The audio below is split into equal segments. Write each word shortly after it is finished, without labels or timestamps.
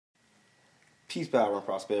Peace, power, and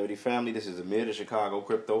prosperity, family. This is Amir, the Chicago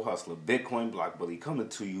crypto hustler, Bitcoin block bully, coming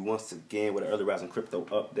to you once again with an early rising crypto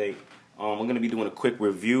update. I'm going to be doing a quick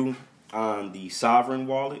review on the Sovereign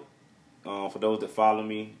wallet. For those that follow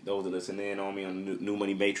me, those that listen in on me on the New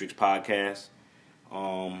Money Matrix podcast,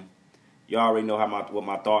 you already know what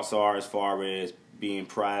my thoughts are as far as being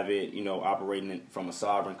private, operating from a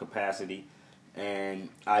sovereign capacity. And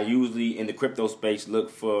I usually, in the crypto space, look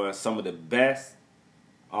for some of the best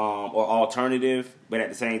or alternative, but at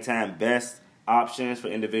the same time, best options for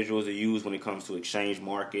individuals to use when it comes to exchange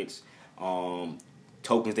markets,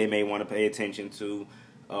 tokens they may want to pay attention to,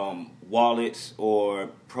 wallets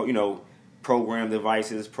or program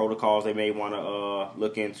devices, protocols they may want to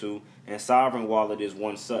look into. And Sovereign Wallet is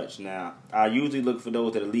one such. Now, I usually look for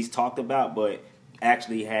those that are least talked about, but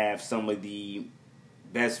actually have some of the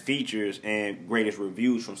best features and greatest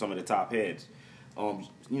reviews from some of the top heads.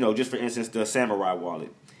 Just for instance, the Samurai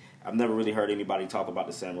Wallet. I've never really heard anybody talk about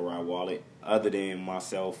the Samurai Wallet other than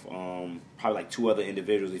myself, probably like two other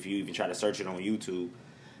individuals if you even try to search it on YouTube.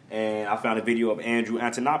 And I found a video of Andrew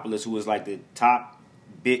Antonopoulos, who is like the top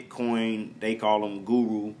Bitcoin, they call him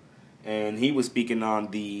guru, and he was speaking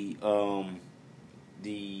on the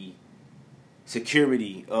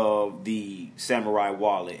security of the Samurai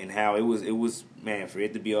Wallet and how it was man, for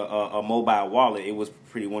it to be a mobile wallet, it was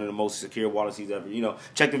pretty one of the most secure wallets he's ever,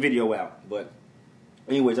 check the video out. But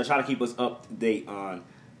anyways, I try to keep us up to date on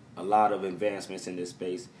a lot of advancements in this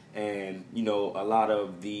space and, a lot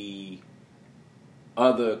of the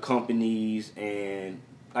other companies and,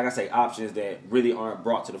 like I say, options that really aren't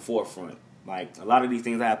brought to the forefront. Like, a lot of these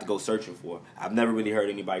things I have to go searching for. I've never really heard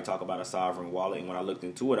anybody talk about a Sovereign Wallet, and when I looked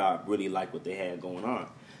into it, I really liked what they had going on.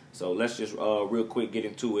 So let's just real quick get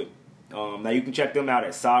into it. Now, you can check them out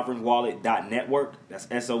at sovereignwallet.network. That's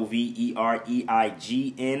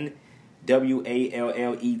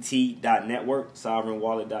SOVEREIGNWALLET.network,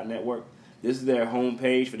 sovereignwallet.network. This is their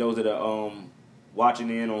homepage for those that are watching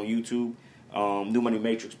in on YouTube. New Money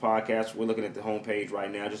Matrix podcast. We're looking at the homepage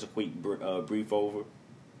right now. Just a quick brief over.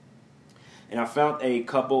 And I found a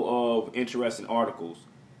couple of interesting articles.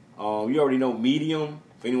 You already know Medium.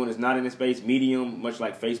 For anyone that's not in this space, Medium, much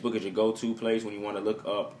like Facebook, is your go-to place when you want to look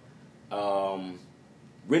up.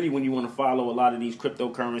 Really, when you want to follow a lot of these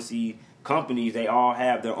cryptocurrency companies, they all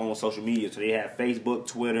have their own social media. So they have Facebook,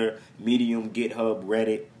 Twitter, Medium, GitHub,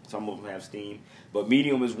 Reddit. Some of them have Steam. But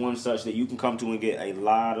Medium is one such that you can come to and get a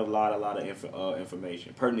lot of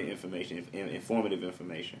information, pertinent information, informative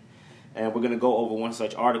information. And we're going to go over one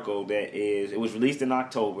such article it was released in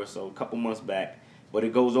October, so a couple months back. But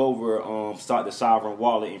it goes over the Sovereign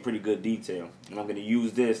Wallet in pretty good detail. And I'm going to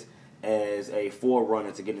use this as a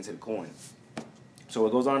forerunner to get into the coin. So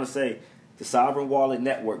it goes on to say, the Sovereign Wallet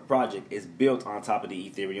Network project is built on top of the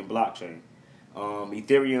Ethereum blockchain.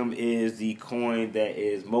 Ethereum is the coin that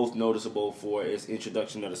is most noticeable for its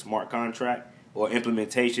introduction of the smart contract or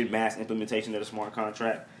mass implementation of the smart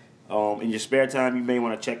contract. In your spare time, you may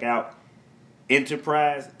want to check out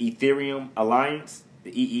Enterprise Ethereum Alliance,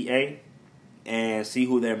 the EEA, and see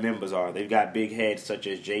who their members are. They've got big heads such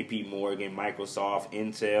as JP Morgan, Microsoft,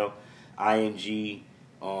 Intel, ING,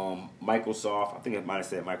 Microsoft. I think I might have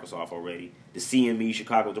said Microsoft already. The CME,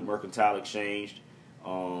 Chicago Mercantile Exchange,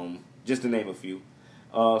 just to name a few.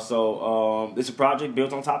 It's a project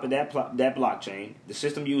built on top of that blockchain. The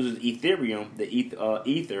system uses Ethereum, the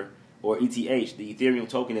Ether, or ETH, the Ethereum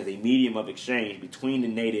token, as a medium of exchange between the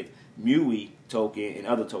native MUI token and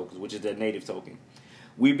other tokens, which is their native token.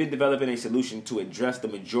 We've been developing a solution to address the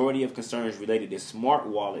majority of concerns related to smart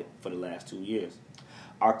wallet for the last 2 years.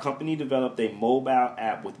 Our company developed a mobile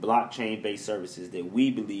app with blockchain-based services that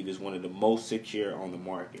we believe is one of the most secure on the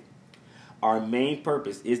market. Our main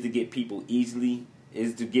purpose is to get people easily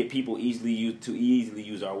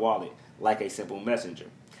use our wallet, like a simple messenger.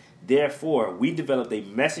 Therefore, we developed a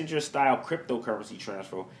messenger-style cryptocurrency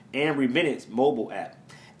transfer and remittance mobile app,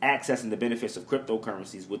 accessing the benefits of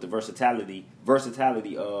cryptocurrencies with the versatility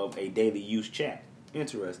of a daily use chat.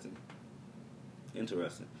 Interesting.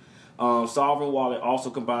 Sovereign Wallet also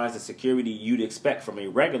combines the security you'd expect from a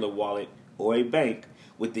regular wallet or a bank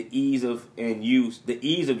with the ease of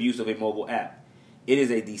use of a mobile app. It is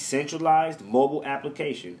a decentralized mobile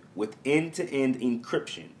application with end-to-end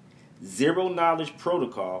encryption, zero-knowledge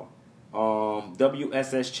protocol,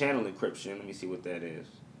 WSS channel encryption. Let me see what that is.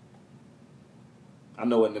 I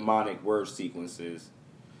know what mnemonic word sequence is.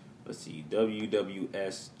 Let's see,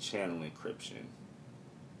 WWS channel encryption.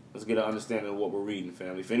 Let's get an understanding of what we're reading,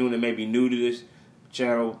 family. For anyone that may be new to this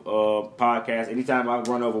channel, podcast, anytime I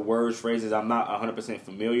run over words, phrases I'm not 100%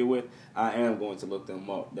 familiar with, I am going to look them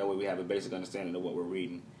up. That way we have a basic understanding of what we're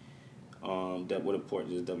reading. What port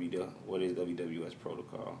is what is WWS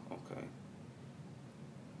protocol? Okay.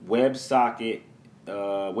 WebSocket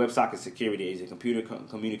security is a computer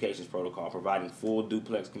communications protocol providing full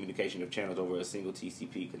duplex communication of channels over a single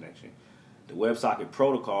TCP connection. The WebSocket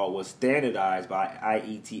protocol was standardized by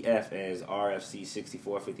IETF as RFC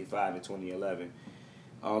 6455 in 2011.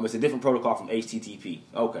 It's a different protocol from HTTP.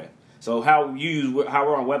 Okay. So how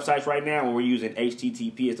we're on websites right now, when we're using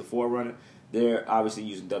HTTP as the forerunner, they're obviously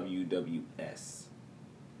using WWS.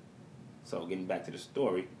 So getting back to the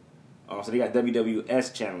story, so they got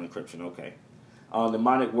WWS channel encryption. Okay,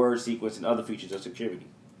 mnemonic word sequence and other features of security.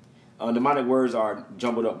 Mnemonic words are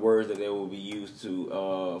jumbled up words that they will be used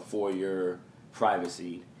to for your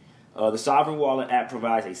privacy. The Sovereign Wallet app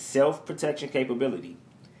provides a self-protection capability,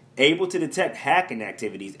 able to detect hacking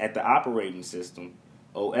activities at the operating system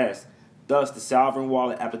 (OS). Thus, the Sovereign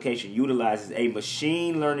Wallet application utilizes a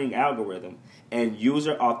machine learning algorithm and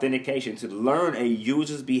user authentication to learn a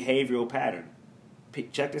user's behavioral pattern.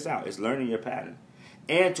 Check this out. It's learning your pattern.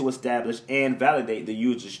 And to establish and validate the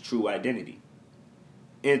user's true identity.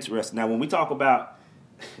 Interesting. Now, when we talk about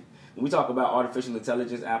artificial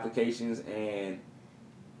intelligence applications, and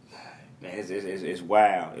man, it's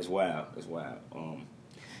wild. It's wild.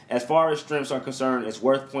 As far as strengths are concerned, it's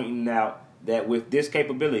worth pointing out that with this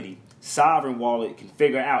capability, Sovereign Wallet can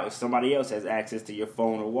figure out if somebody else has access to your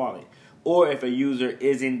phone or wallet, or if a user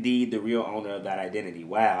is indeed the real owner of that identity.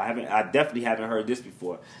 Wow, I definitely haven't heard this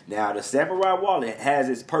before. Now, the Samurai Wallet has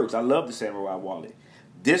its perks. I love the Samurai Wallet.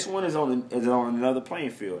 This one is on another playing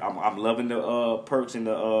field. I'm loving the perks and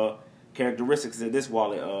the characteristics of this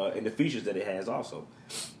wallet and the features that it has also.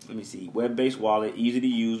 Let me see. Web-based wallet, easy to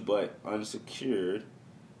use but unsecured.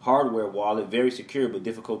 Hardware wallet, very secure but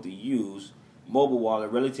difficult to use. Mobile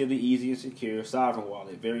wallet, relatively easy and secure. Sovereign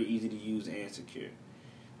wallet, very easy to use and secure.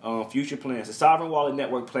 Future plans. The Sovereign Wallet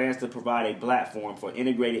Network plans to provide a platform for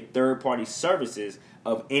integrated third-party services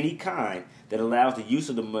of any kind that allows the use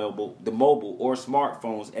of the mobile or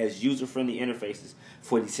smartphones as user-friendly interfaces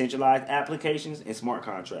for decentralized applications and smart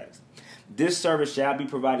contracts. This service shall be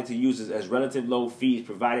provided to users as relative low fees,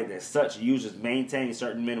 provided that such users maintain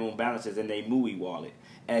certain minimum balances in their MUI wallet,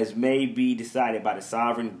 as may be decided by the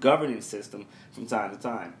sovereign governance system from time to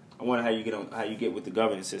time. I wonder how you get with the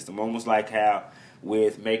governance system. Almost like how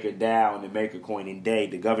with MakerDAO and the MakerCoin and Day,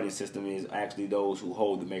 the governance system is actually those who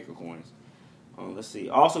hold the Maker coins. Let's see.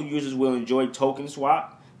 Also, users will enjoy token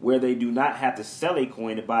swap, where they do not have to sell a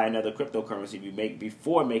coin to buy another cryptocurrency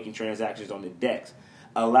before making transactions on the DEX,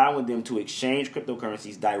 allowing them to exchange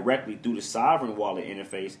cryptocurrencies directly through the Sovereign Wallet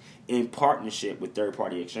interface in partnership with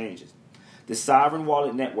third-party exchanges. The Sovereign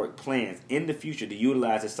Wallet Network plans in the future to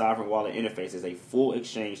utilize the Sovereign Wallet interface as a full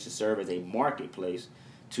exchange to serve as a marketplace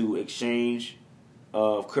to exchange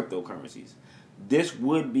of cryptocurrencies. This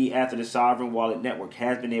would be after the Sovereign Wallet Network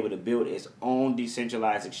has been able to build its own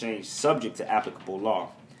decentralized exchange subject to applicable law.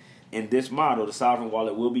 In this model, the Sovereign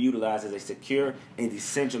Wallet will be utilized as a secure and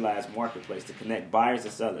decentralized marketplace to connect buyers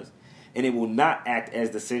and sellers, and it will not act as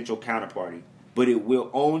the central counterparty, but it will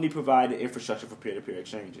only provide the infrastructure for peer-to-peer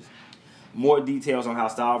exchanges. More details on how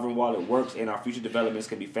Sovereign Wallet works and our future developments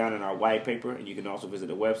can be found in our white paper, and you can also visit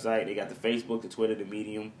the website. They got the Facebook, the Twitter, the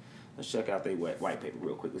Medium. Let's check out their white paper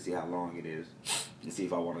real quick. Let's see how long it is and see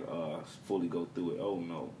if I want to fully go through it. Oh,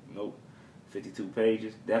 no. Nope. 52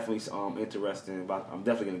 pages. Definitely interesting. I'm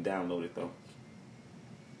definitely going to download it, though.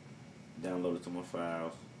 Download it to my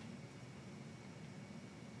files.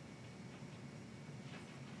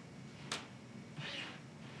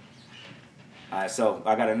 All right, so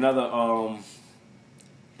I got another.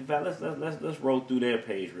 In fact, let's roll through their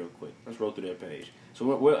page real quick. Let's roll through their page.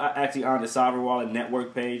 So we're actually on the Sovereign Wallet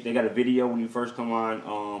Network page. They got a video when you first come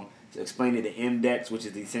on explaining the index, which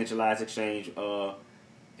is the decentralized exchange,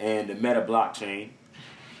 and the Meta blockchain.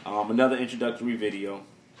 Another introductory video.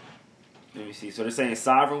 Let me see. So they're saying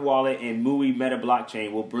Sovereign Wallet and MUI Meta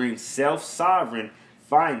blockchain will bring self-sovereign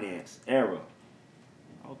finance era.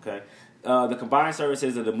 Okay. The combined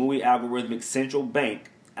services of the MUI Algorithmic Central Bank,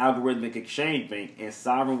 Algorithmic Exchange Bank, and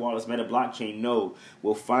Sovereign Wallet's Meta blockchain node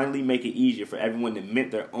will finally make it easier for everyone to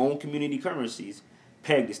mint their own community currencies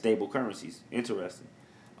pegged to stable currencies. Interesting.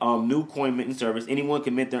 New coin minting service. Anyone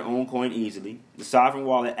can mint their own coin easily. The Sovereign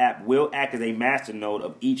Wallet app will act as a master node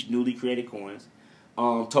of each newly created coins.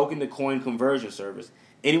 Token to coin conversion service.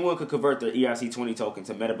 Anyone could convert their ERC20 token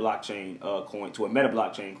to Meta blockchain coin to a Meta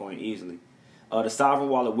blockchain coin easily. The Sovereign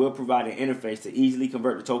Wallet will provide an interface to easily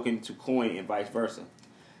convert the token to coin and vice versa.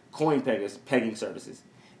 Coin pegging services.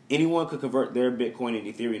 Anyone could convert their Bitcoin and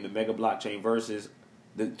Ethereum to Mega blockchain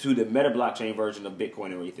to the Meta blockchain version of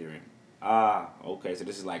Bitcoin or Ethereum. Okay, so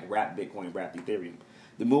this is like wrapped Bitcoin, wrapped Ethereum.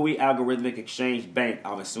 The MUI Algorithmic Exchange Bank,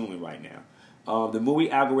 I'm assuming right now, the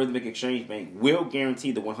MUI Algorithmic Exchange Bank will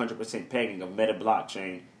guarantee the 100% pegging of Meta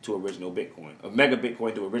blockchain to original Bitcoin, of Mega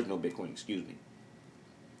Bitcoin to original Bitcoin, excuse me.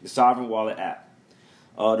 The Sovereign Wallet app.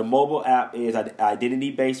 The mobile app is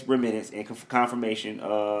identity-based remittance and confirmation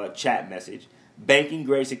chat message.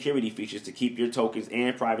 Banking-grade security features to keep your tokens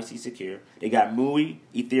and privacy secure. They got MUI,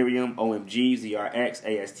 Ethereum, OMG, ZRX,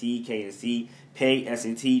 AST, KNC, Pay,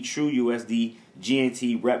 SNT, True USD,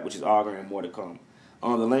 GNT, Rep, which is Augur, and more to come.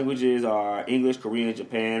 The languages are English, Korean,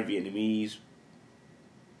 Japan, Vietnamese.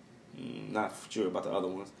 Not sure about the other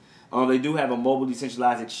ones. They do have a mobile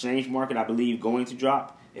decentralized exchange market, I believe, going to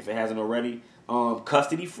drop, if it hasn't already.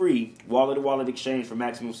 Custody-free, wallet-to-wallet exchange for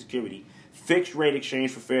maximum security. Fixed-rate exchange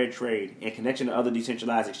for fair trade. And connection to other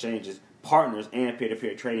decentralized exchanges, partners, and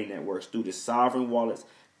peer-to-peer trading networks through the Sovereign Wallet's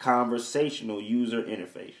conversational user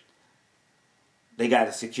interface. They got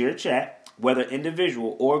a secure chat, whether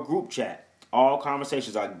individual or group chat. All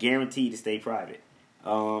conversations are guaranteed to stay private.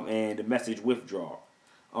 And the message withdrawal.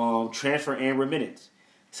 Transfer and remittance.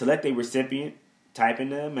 Select a recipient, type in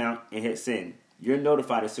the amount, and hit send. You're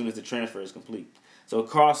notified as soon as the transfer is complete. So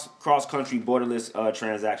cross-country borderless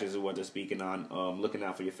transactions is what they're speaking on. Looking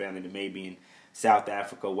out for your family that may be in South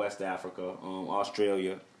Africa, West Africa,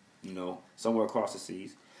 Australia, somewhere across the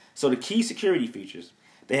seas. So the key security features.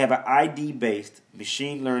 They have an ID-based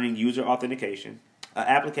machine learning user authentication, an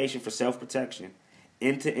application for self-protection,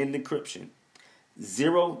 end-to-end encryption,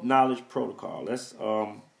 zero-knowledge protocol. I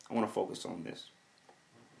want to focus on this.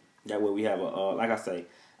 That way we have like I say,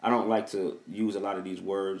 I don't like to use a lot of these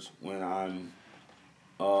words when I'm,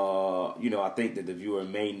 I think that the viewer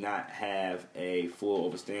may not have a full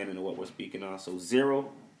understanding of what we're speaking on. So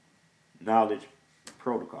zero-knowledge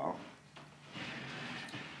protocol.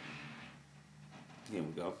 Here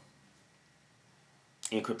we go.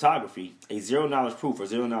 In cryptography, a zero-knowledge proof or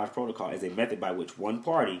zero-knowledge protocol is a method by which one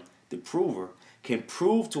party, the prover, can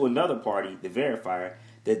prove to another party, the verifier,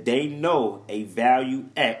 that they know a value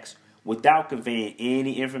X without conveying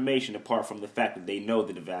any information apart from the fact that they know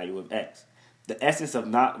the value of X. The essence of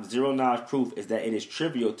zero-knowledge proof is that it is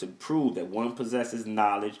trivial to prove that one possesses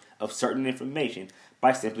knowledge of certain information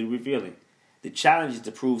by simply revealing. The challenge is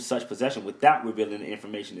to prove such possession without revealing the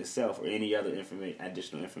information itself or any other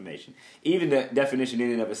additional information. Even the definition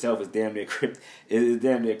in and of itself is damn near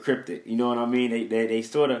cryptic. You know what I mean? They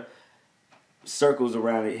sort of circles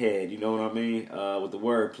around their head. You know what I mean? With the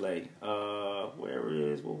wordplay. What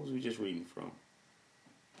was we just reading from?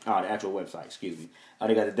 The actual website. Excuse me.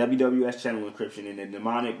 They got the WWS channel encryption and the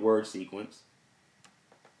mnemonic word sequence.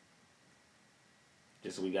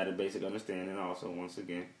 Just so we got a basic understanding. Also, once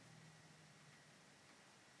again.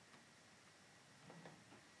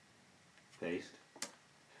 Paste.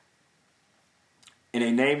 In a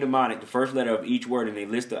name mnemonic, the first letter of each word in a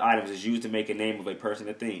list of items is used to make a name of a person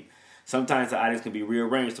or thing. Sometimes the items can be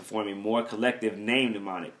rearranged to form a more collective name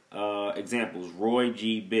mnemonic. Examples: Roy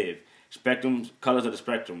G. Biv. Spectrum, colors of the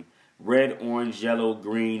spectrum: red, orange, yellow,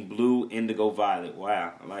 green, blue, indigo, violet.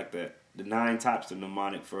 Wow, I like that. The 9 types of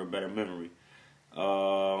mnemonic for a better memory.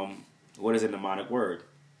 What is a mnemonic word?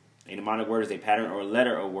 A mnemonic word is a pattern or a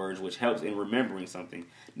letter of words which helps in remembering something.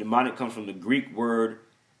 Mnemonic comes from the Greek word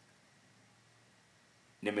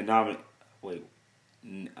mnemonikos,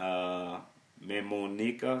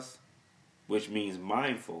 which means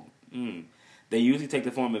mindful. They usually take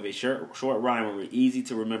the form of a short rhyme or an easy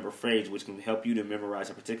to remember phrase which can help you to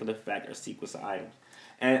memorize a particular fact or sequence of items.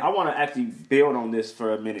 And I want to actually build on this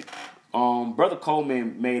for a minute. Brother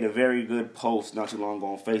Coleman made a very good post not too long ago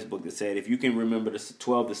on Facebook that said if you can remember the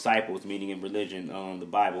 12 disciples, meaning in religion, the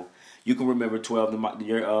Bible, you can remember 12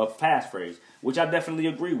 your passphrase, which I definitely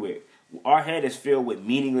agree with. Our head is filled with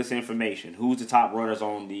meaningless information. Who's the top runners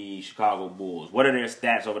on the Chicago Bulls? What are their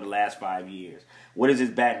stats over the last 5 years? What is his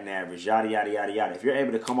batting average? Yada, yada, yada, yada. If you're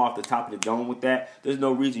able to come off the top of the dome with that, there's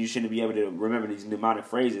no reason you shouldn't be able to remember these mnemonic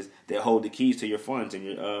phrases that hold the keys to your funds and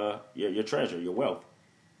your treasure, your wealth.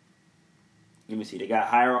 Let me see. They got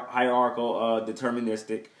hierarchical,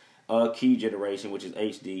 deterministic, key generation, which is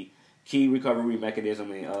HD, key recovery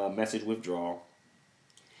mechanism, and message withdrawal.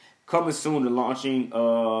 Coming soon, the launching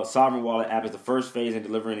Sovereign Wallet app is the first phase in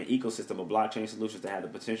delivering an ecosystem of blockchain solutions that have the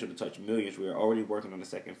potential to touch millions. We are already working on the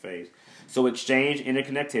second phase. So exchange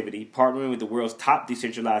interconnectivity, partnering with the world's top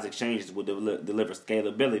decentralized exchanges will deliver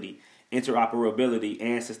scalability, interoperability,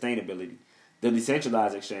 and sustainability. The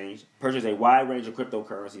decentralized exchange purchase a wide range of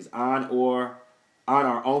cryptocurrencies on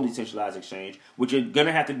our own decentralized exchange, which you're going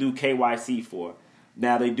to have to do KYC for.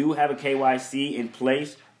 Now, they do have a KYC in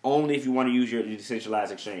place only if you want to use your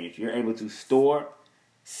decentralized exchange. You're able to store,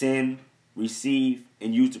 send, receive,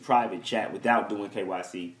 and use the private chat without doing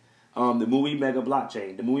KYC. The MUI Mega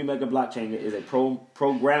Blockchain. The MUI Mega Blockchain is a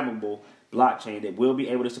programmable blockchain that will be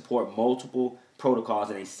able to support multiple protocols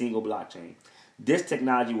in a single blockchain. This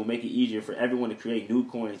technology will make it easier for everyone to create new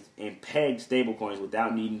coins and peg stable coins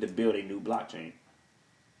without needing to build a new blockchain.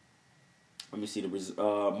 Let me see the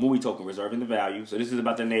MUI token reserving the value. So this is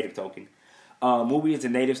about the native token. MUI is a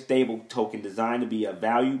native stable token designed to be a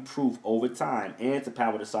value proof over time and to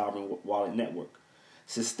power the sovereign wallet network.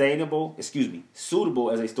 Suitable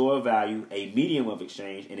as a store of value, a medium of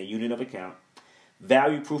exchange, and a unit of account.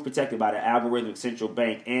 Value proof protected by the algorithmic central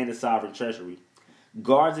bank and the sovereign treasury.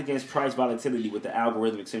 Guards against price volatility with the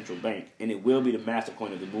algorithmic central bank, and it will be the master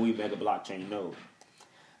coin of the MUI Mega Blockchain node.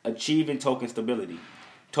 Achieving token stability.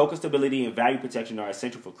 Token stability and value protection are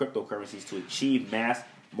essential for cryptocurrencies to achieve mass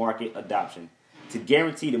market adoption. To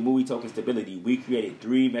guarantee the MUI token stability, we created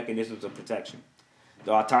 3 mechanisms of protection.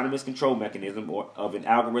 The autonomous control mechanism of an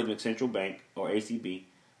algorithmic central bank, or ACB,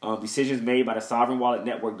 decisions made by the sovereign wallet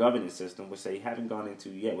network governance system, which they haven't gone into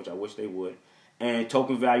yet, which I wish they would, and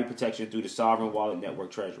token value protection through the sovereign wallet network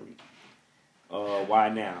treasury. Why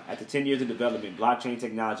now? After 10 years of development, blockchain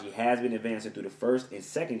technology has been advancing through the first and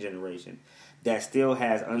second generation that still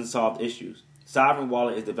has unsolved issues. Sovereign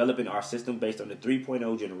Wallet is developing our system based on the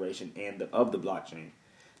 3.0 generation of the blockchain.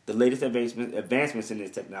 The latest advancements in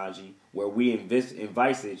this technology, where we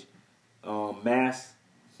envisage mass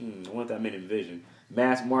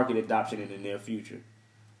market adoption in the near future.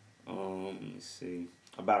 Let me see.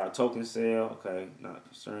 About our token sale, okay, not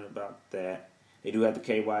concerned about that. They do have the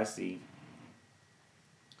KYC.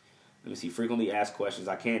 Let me see, frequently asked questions.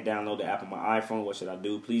 I can't download the app on my iPhone. What should I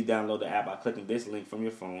do? Please download the app by clicking this link from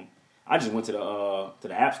your phone. I just went to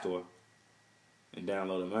the App Store and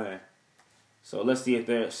downloaded mine. So let's see if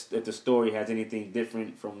the story has anything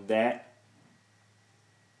different from that.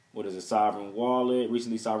 What is a Sovereign Wallet?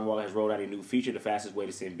 Recently, Sovereign Wallet has rolled out a new feature, the fastest way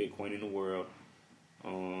to send Bitcoin in the world.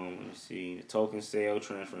 Let's see, the token sale,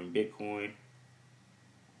 transferring Bitcoin.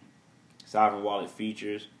 Sovereign Wallet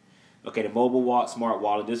features. Okay, the mobile wallet, smart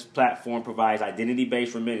wallet. This platform provides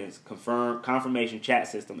identity-based remittance, confirmation chat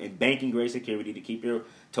system, and banking-grade security to keep your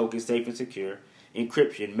tokens safe and secure.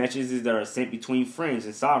 Encryption. Messages that are sent between friends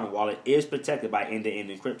in Sovereign Wallet is protected by end-to-end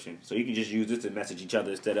encryption. So you can just use this to message each other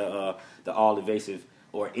instead of the all-evasive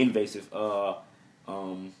or invasive, or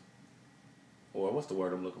what's the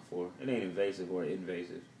word I'm looking for? It ain't invasive or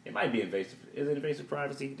invasive. It might be invasive. Is it invasive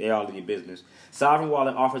privacy? They're all in your business. Sovereign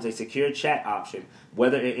Wallet offers a secure chat option.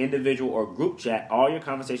 Whether an individual or group chat, all your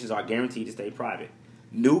conversations are guaranteed to stay private.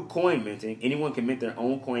 New coin minting. Anyone can mint their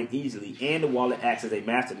own coin easily, and the wallet acts as a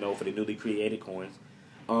master node for the newly created coins.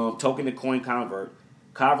 Token to coin convert.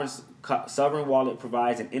 Sovereign Wallet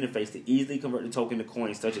provides an interface to easily convert the token to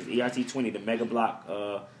coins, such as ERC20, the Meta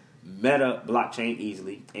blockchain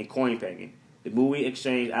easily, and coin pegging. The MUI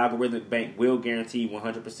Exchange Algorithmic Bank will guarantee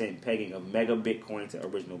 100% pegging of Mega Bitcoin to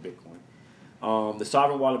original Bitcoin. The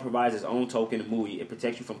Sovereign Wallet provides its own token to MUI. It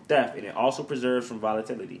protects you from theft, and it also preserves from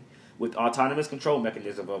volatility. With autonomous control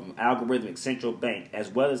mechanism of an algorithmic central bank, as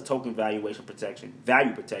well as token value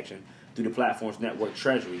protection through the platform's network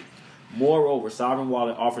treasury. Moreover, Sovereign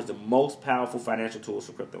Wallet offers the most powerful financial tools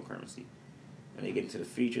for cryptocurrency. And they get into the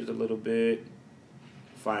features a little bit.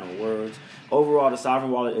 Final words. Overall, the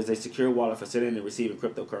Sovereign Wallet is a secure wallet for sending and receiving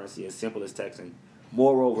cryptocurrency as simple as texting.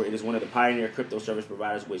 Moreover, it is one of the pioneer crypto service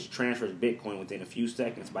providers which transfers Bitcoin within a few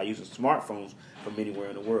seconds by using smartphones from anywhere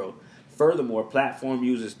in the world. Furthermore, platform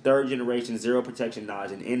uses third-generation zero protection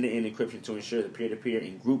nodes and end-to-end encryption to ensure that peer-to-peer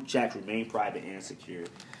and group chats remain private and secure.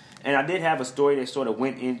 And I did have a story that sort of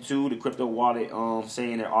went into the crypto wallet,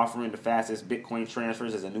 saying they're offering the fastest Bitcoin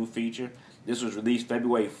transfers as a new feature. This was released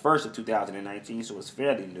February 1st of 2019, so it's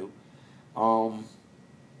fairly new.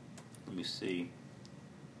 Let me see.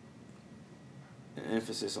 An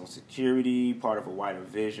emphasis on security, part of a wider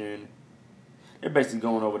vision. They're basically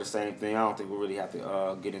going over the same thing. I don't think we really have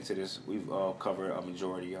to get into this. We've covered a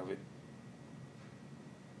majority of it.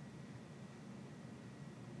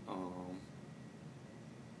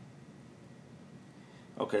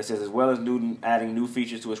 Okay, it says, as well as adding new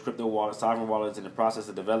features to its crypto wallet, Sovereign Wallet is in the process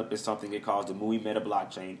of developing something it calls the MUI Meta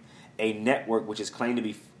Blockchain, a network which is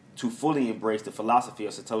claimed to fully embrace the philosophy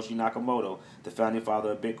of Satoshi Nakamoto, the founding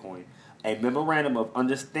father of Bitcoin. A memorandum of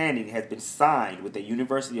understanding has been signed with the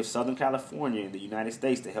University of Southern California in the United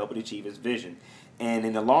States to help it achieve its vision. And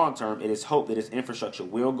in the long term, it is hoped that its infrastructure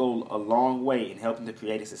will go a long way in helping to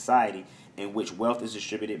create a society in which wealth is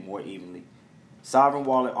distributed more evenly. Sovereign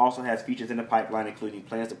Wallet also has features in the pipeline, including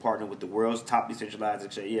plans to partner with the world's top decentralized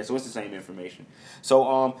exchange. Yeah, so it's the same information.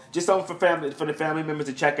 So just something for the family members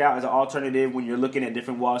to check out as an alternative when you're looking at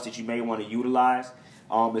different wallets that you may want to utilize.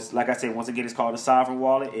 It's like I said, once again, it's called the Sovereign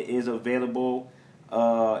Wallet. It is available.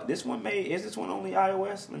 Is this one only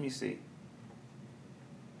iOS? Let me see.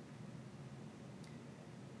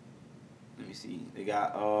 They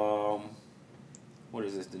got what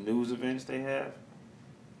is this? The news events they have.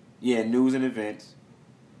 Yeah, news and events.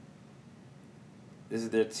 This is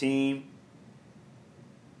their team.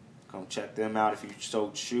 Come check them out if you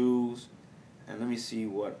so choose. And let me see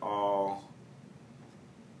what all.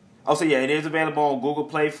 Oh, so yeah, it is available on Google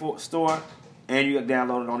Play Store, and you can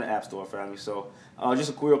download it on the App Store, family. So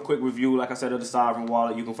just a real quick review, like I said, of the Sovereign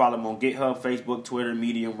Wallet. You can follow them on GitHub, Facebook, Twitter,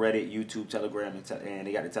 Medium, Reddit, YouTube, Telegram, and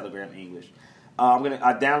they got the Telegram English.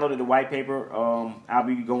 I downloaded the white paper. I'll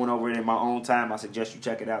be going over it in my own time. I suggest you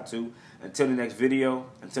check it out too. Until the next video,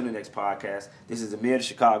 until the next podcast, this is Amir, the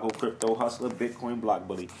Chicago Crypto Hustler, Bitcoin Block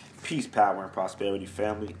Bully. Peace, power, and prosperity,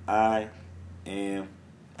 family. I am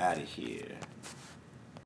out of here.